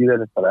they going to do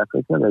that in South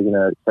Africa? They're going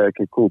to say,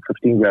 okay, cool,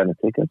 $15,000 a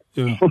ticket.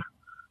 Yeah.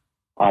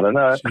 I don't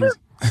know.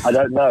 I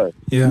don't know.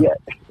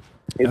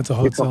 That's a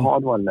hard It's a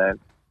hard one, man.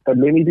 But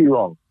let me be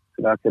wrong.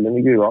 Let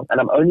me be wrong. And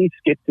I'm only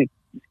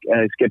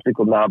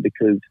skeptical now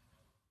because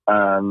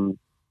I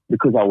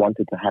want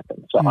it to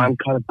happen. So I'm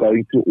kind of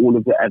going through all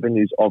of the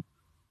avenues of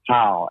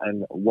how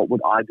and what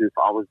would I do if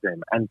I was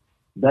them. And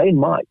they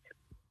might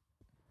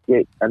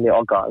get, and there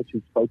are guys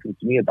who've spoken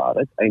to me about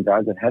it, and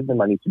guys that have the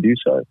money to do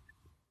so.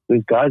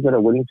 There's guys that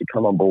are willing to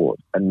come on board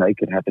and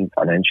make it happen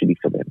financially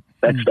for them.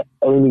 That's the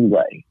only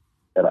way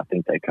that I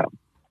think they come.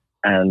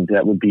 And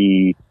that would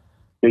be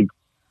big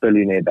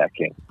billionaire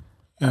backing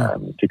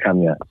to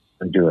come here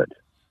and do it.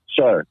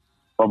 So,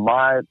 from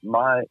my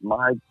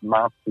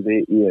mouth to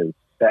their ears,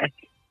 back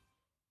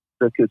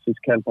Circus's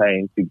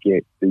campaign to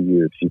get the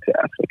UFC to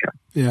Africa.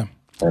 Yeah.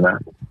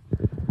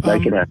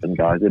 Make it happen,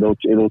 guys. It'll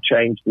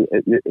change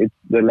the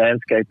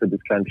landscape of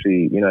this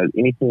country.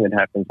 Anything that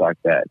happens like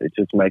that, it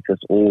just makes us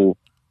all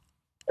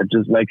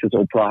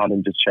proud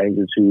and just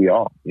changes who we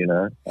are.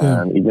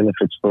 Even if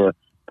it's for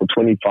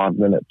 25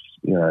 minutes,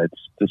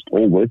 it's just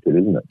all worth it,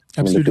 isn't it?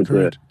 Absolutely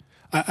correct.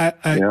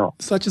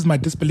 Such is my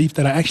disbelief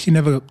that I actually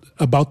never,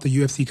 about the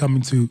UFC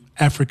coming to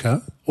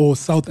Africa or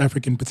South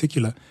Africa in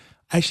particular,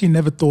 I actually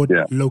never thought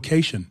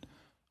location.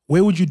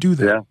 Where would you do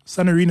that? Yeah.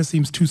 Sun Arena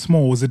seems too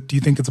small. Do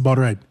you think it's about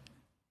right?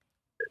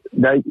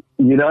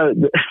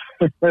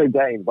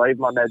 Again, wave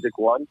my magic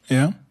wand.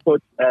 Yeah.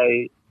 Put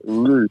a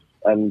roof,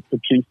 and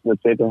Patrice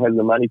Mateta has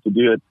the money to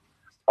do it,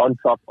 on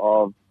top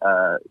of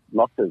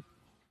Loftus.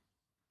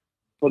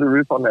 Put a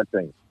roof on that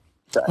thing.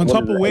 On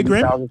top of where,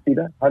 Graeme?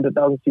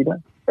 100,000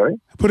 seater. Sorry?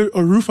 Put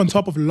a roof on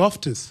top of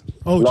Loftus.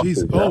 Oh,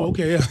 jeez. Oh,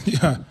 okay,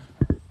 yeah.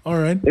 All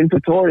right. In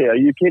Pretoria, are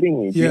you kidding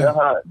me? Yeah.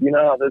 Do you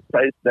know how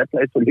that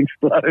place will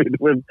explode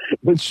with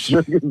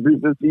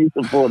BBC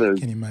supporters?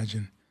 Can you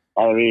imagine?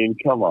 I mean,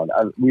 come on.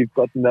 We've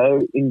got no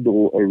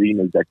indoor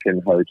arenas that can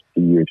host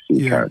the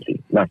UFC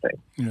currently. Nothing.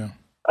 Yeah.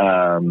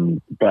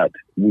 But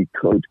we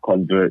could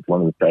convert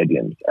one of the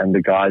stadiums. And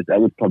the guys,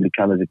 that would probably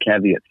come as a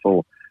caveat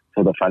for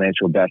the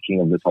financial backing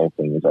of this whole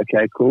thing. Is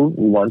okay, cool,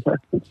 we want it,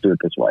 let's do it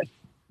this way.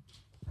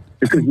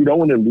 Because we don't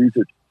want to lose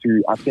it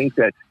to, I think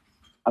there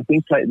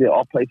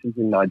are places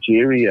in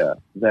Nigeria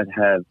that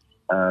have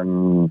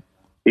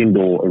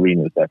indoor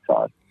arenas that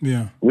size.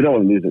 Yeah. We don't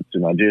want to lose it to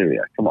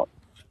Nigeria. Come on.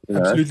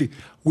 Absolutely.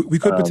 We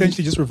could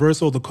potentially just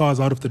reverse all the cars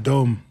out of the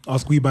dome,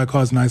 ask We Buy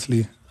Cars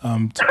Nicely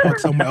to park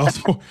somewhere else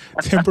for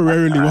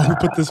temporarily while we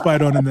put this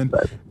fight on and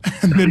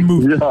then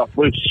move. Yeah,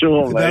 for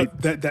sure, mate.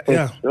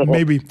 Sure.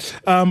 Maybe.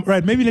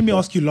 Right, maybe let me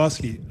ask you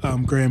lastly,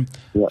 Graeme.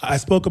 Yeah. I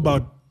spoke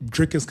about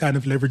Drickers kind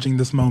of leveraging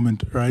this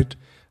moment, right?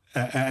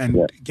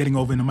 And getting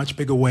over in a much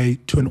bigger way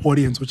to an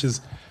audience which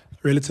is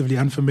relatively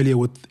unfamiliar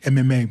with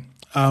MMA.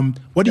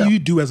 What do you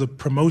do as a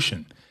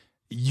promotion?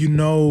 You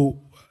know,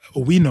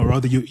 or we know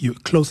rather, you're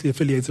closely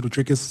affiliated with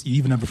Drickers. You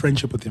even have a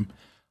friendship with him.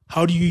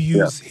 How do you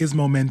use his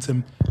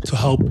momentum to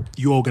help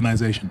your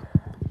organization?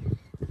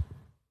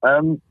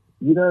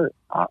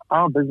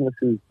 Our business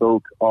is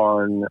built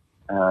on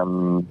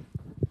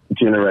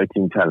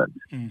generating talent.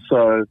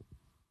 So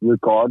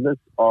regardless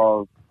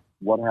of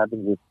what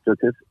happens with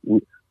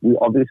Drickers, we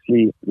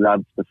obviously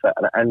love the fact,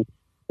 and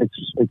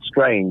it's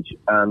strange.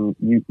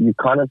 You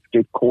kind of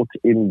get caught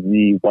in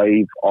the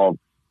wave of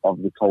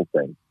this whole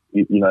thing.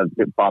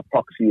 By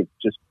proxy of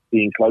just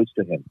being close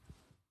to him.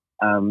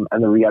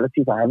 And the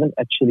reality is I haven't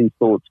actually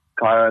thought,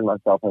 Kyra and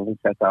myself haven't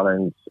sat down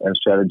and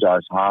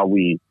strategized how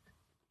we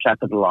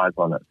capitalize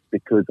on it,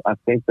 because I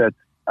think that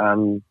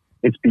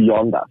it's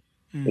beyond us.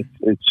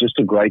 It's just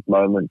a great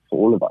moment for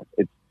all of us.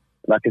 It's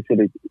like I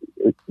said,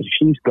 if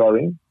he's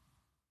growing,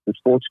 the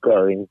sport's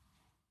growing,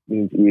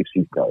 means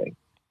EFC's growing.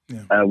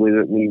 Yeah. Whether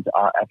it means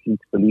our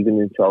athletes believe in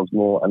themselves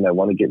more and they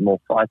want to get more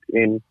fights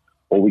in,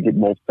 or we get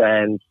more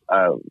fans,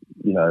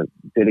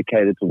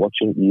 dedicated to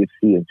watching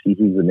EFC and see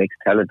who's the next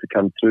talent to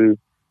come through.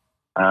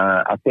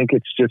 I think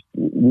it's just,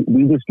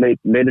 we just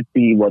let it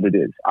be what it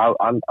is.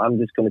 I'm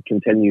just going to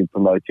continue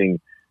promoting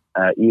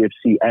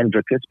EFC and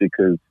Drickers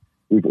because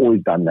we've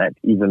always done that,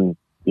 even,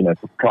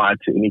 prior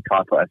to any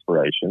type of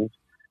aspirations,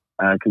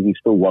 because he's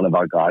still one of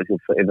our guys. He'll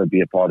forever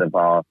be a part of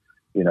our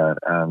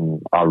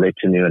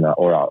retinue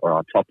or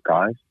our top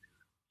guys.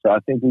 So I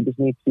think we just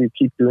need to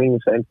keep doing the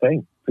same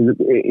thing. Because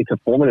it's a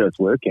formula that's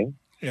working.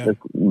 Yeah.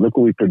 Look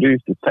what we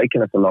produced. It's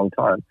taken us a long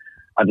time.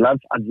 I'd love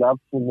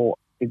for more.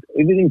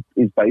 Everything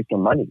is based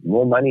on money.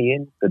 More money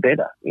in, the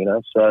better.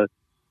 So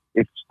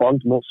if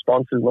more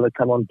sponsors want to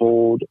come on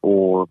board,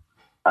 or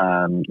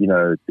our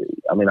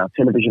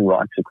television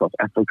rights across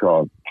Africa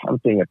are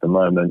pumping at the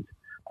moment.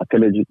 Our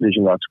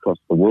television rights across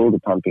the world are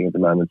pumping at the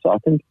moment. So I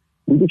think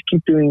we just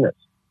keep doing this.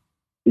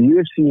 The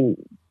UFC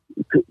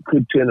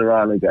could turn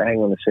around and go, hang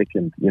on a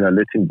second,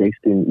 let's invest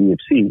in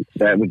EFC.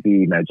 That would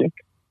be magic.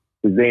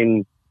 Because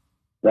then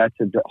that's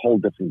a whole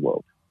different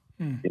world.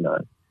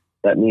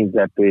 That means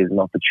that there's an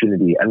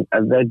opportunity. And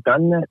they've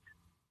done that.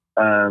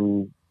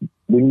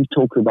 When you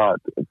talk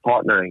about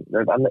partnering,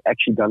 they've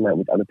actually done that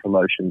with other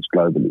promotions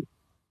globally.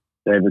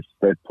 They've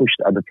pushed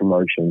other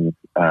promotions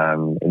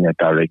in that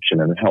direction,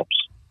 and it helps.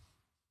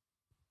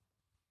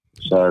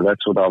 So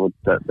that's what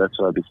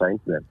I'd be saying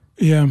to them.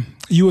 Yeah,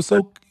 you were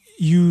so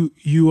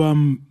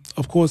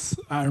of course,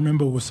 I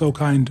remember were so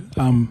kind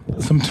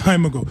some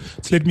time ago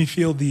to let me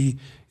feel the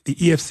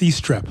EFC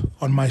strap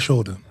on my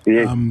shoulder.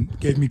 Yeah.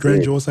 Gave me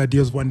grandiose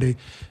ideas one day,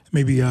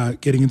 maybe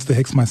getting into the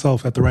hex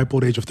myself at the ripe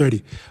old age of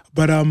 30.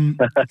 But I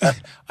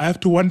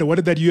have to wonder, what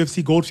did that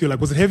UFC gold feel like?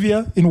 Was it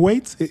heavier in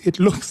weight? It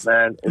looks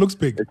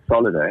big. It's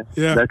solid, eh?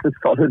 Yeah. That's a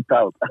solid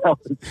belt. I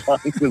was trying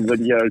to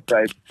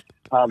videotape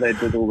how they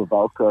did all the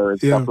Velcro and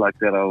stuff like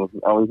that.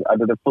 I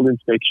did a full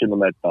inspection on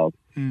that belt.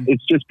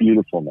 It's just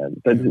beautiful,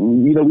 man. But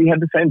we had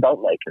the same belt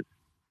makers,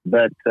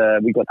 but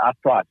we got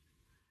outpriced.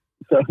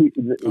 So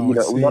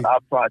we're not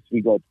outpriced.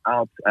 We got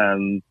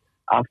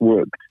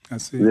outworked. I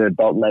see. The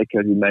belt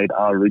maker who made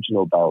our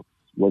original belt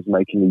was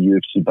making the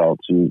UFC belt.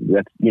 So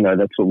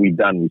that's what we've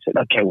done. We said,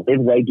 okay,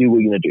 whatever they do,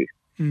 we're going to do.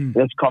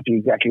 Let's copy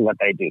exactly what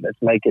they do.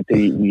 Let's make it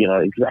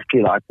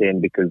exactly like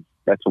them, because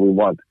that's what we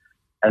want.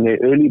 And their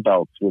early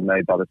belts were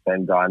made by the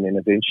same guy. And then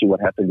eventually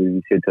what happened is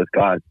he said to us,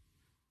 guys,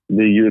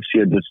 the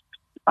UFC are just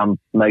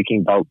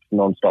making belts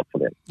non-stop for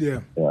them.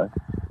 Yeah.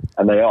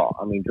 And they are.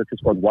 I mean,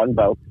 Drickers got one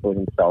belt for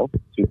himself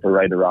to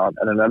parade around,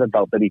 and another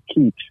belt that he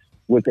keeps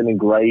with an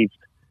engraved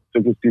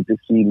Drickers Super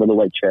C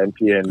middleweight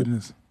champion.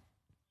 Goodness.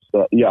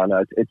 So,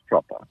 it's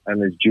proper.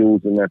 And there's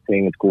jewels in that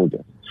thing. It's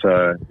gorgeous.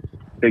 So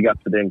big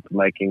up to them for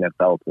making that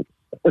belt.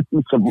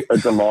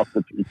 It's a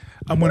masterpiece.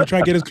 I'm going to try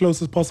to get as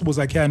close as possible as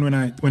I can when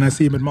I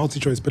see him at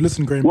MultiChoice. But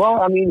listen, Graeme.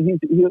 Well, I mean,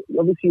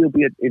 he'll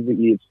be at every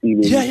EFC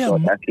where he's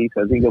got athletes.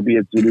 I think he'll be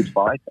at Zulu's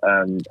fight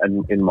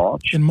in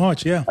March. In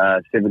March,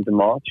 7th of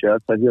March, So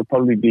he'll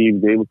probably be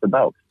there with the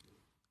belt.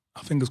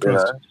 Fingers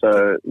crossed.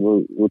 So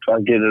we'll try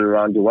and get it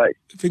around your way.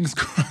 Fingers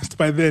crossed.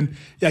 By then,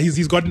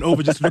 he's gotten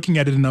over just looking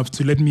at it enough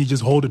to let me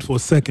just hold it for a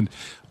second.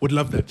 Would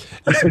love that.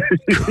 Listen,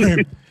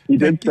 Graeme, he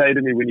did say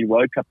to me when he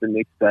woke up the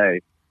next day,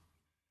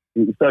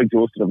 he was so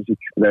exhausted. Obviously,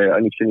 they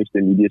only finished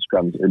their media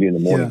scrums early in the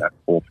morning, like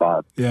 4 or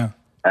 5. Yeah.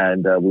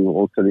 And we were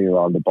all sitting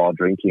around the bar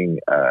drinking,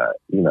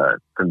 the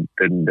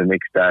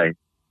next day.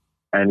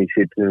 And he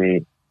said to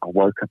me, I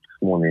woke up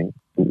this morning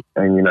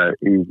and,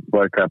 he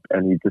woke up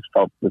and he just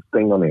felt this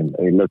thing on him.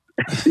 And he looked,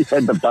 he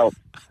had the belt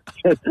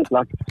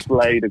like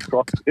splayed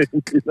across him.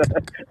 And he's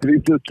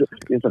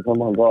like, oh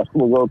my God,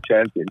 I'm a world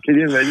champion. Can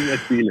you imagine that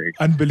feeling?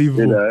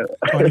 Unbelievable.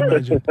 Can't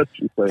imagine.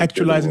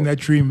 Actualizing that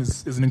dream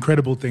is an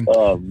incredible thing.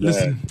 Oh, man.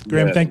 Listen,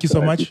 Graeme, thank you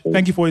so much.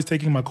 Thank you for always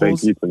taking my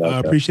calls. I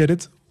appreciate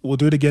it. We'll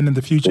do it again in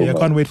the future. I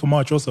can't wait for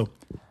March also.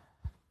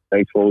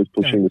 Thanks for always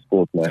pushing the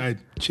sport, man. Right.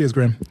 Cheers,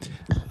 Graeme.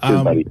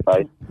 Cheers, buddy.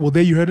 Bye. Well,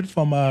 there you heard it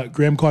from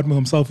Graeme Cartmell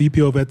himself,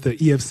 VP over at the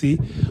EFC.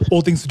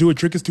 All things to do with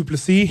Dricus du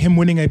Plessis, him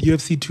winning at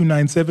UFC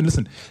 297.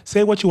 Listen,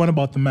 say what you want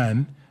about the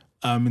man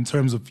in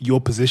terms of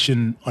your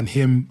position on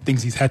him,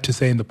 things he's had to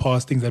say in the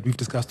past, things that we've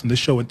discussed on this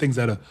show, and things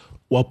that are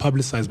well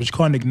publicized, but you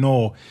can't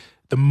ignore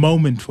the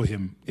moment for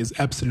him is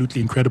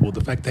absolutely incredible.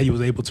 The fact that he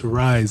was able to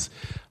rise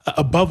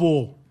above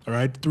all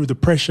right, through the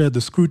pressure,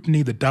 the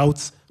scrutiny, the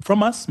doubts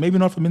from us, maybe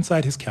not from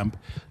inside his camp,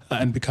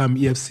 and become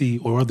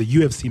EFC or rather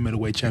UFC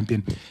middleweight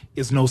champion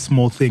is no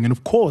small thing. And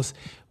of course,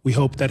 we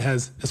hope that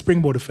has a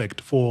springboard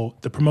effect for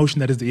the promotion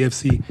that is the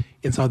EFC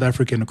in South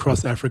Africa and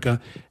across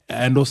Africa,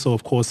 and also,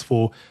 of course,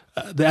 for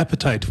the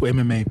appetite for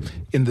MMA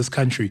in this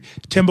country.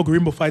 Tembo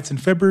Garimbo fights in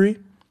February.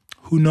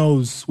 Who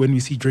knows when we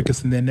see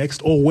Dricus in there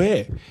next, or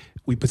where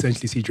we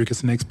potentially see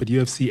Dricus next, but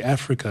UFC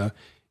Africa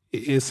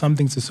is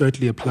something to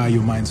certainly apply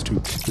your minds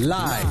to.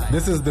 Live.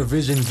 This is the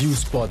Vision View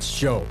Sports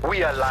Show.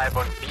 We are live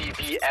on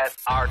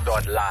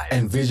BBSR.live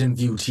and Vision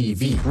View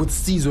TV with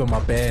Sizwe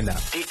Mabena,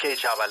 DK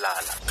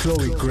Chabalala,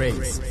 Chloe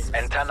Grace,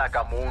 and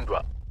Tanaka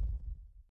Mundwa.